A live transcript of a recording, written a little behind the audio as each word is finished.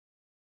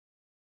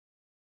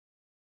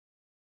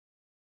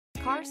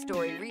Car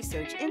Story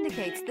research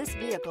indicates this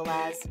vehicle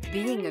as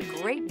being a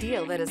great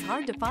deal that is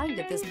hard to find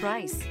at this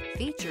price.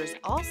 Features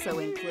also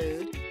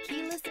include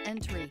keyless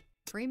entry,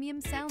 premium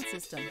sound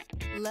system,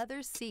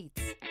 leather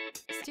seats,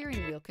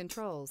 steering wheel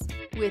controls.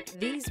 With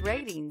these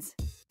ratings,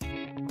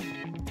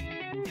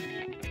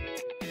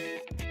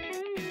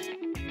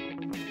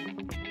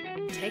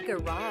 take a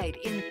ride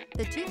in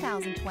the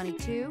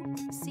 2022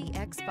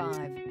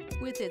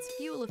 CX-5. With its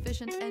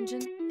fuel-efficient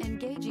engine,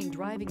 engaging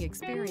driving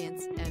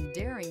experience, and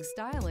daring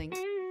styling,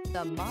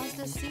 the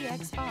Mazda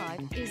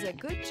CX-5 is a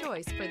good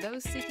choice for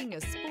those seeking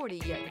a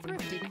sporty yet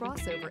thrifty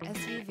crossover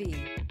SUV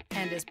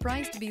and is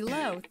priced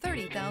below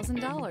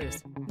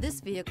 $30,000.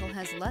 This vehicle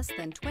has less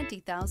than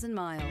 20,000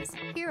 miles.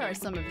 Here are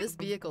some of this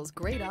vehicle's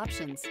great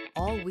options: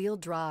 all-wheel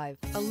drive,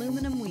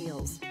 aluminum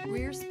wheels,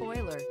 rear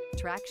spoiler,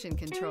 traction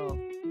control,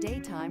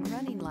 daytime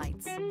running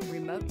lights,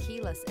 remote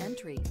keyless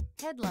entry,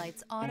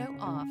 headlights auto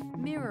off,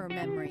 mirror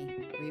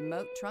memory,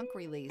 remote trunk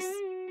release,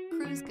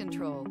 cruise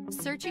control.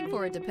 Searching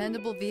for a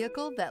dependable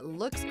vehicle that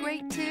looks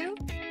great too?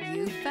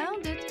 You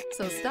found it,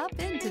 so stop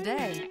in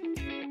today.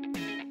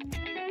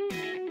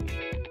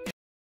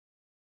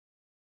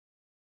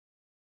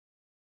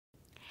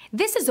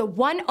 This is a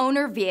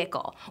one-owner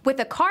vehicle with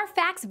a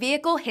Carfax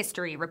Vehicle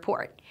History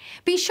Report.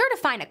 Be sure to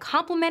find a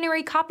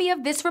complimentary copy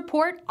of this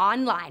report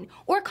online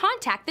or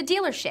contact the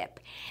dealership.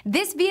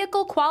 This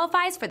vehicle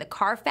qualifies for the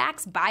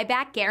Carfax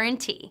Buyback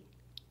Guarantee.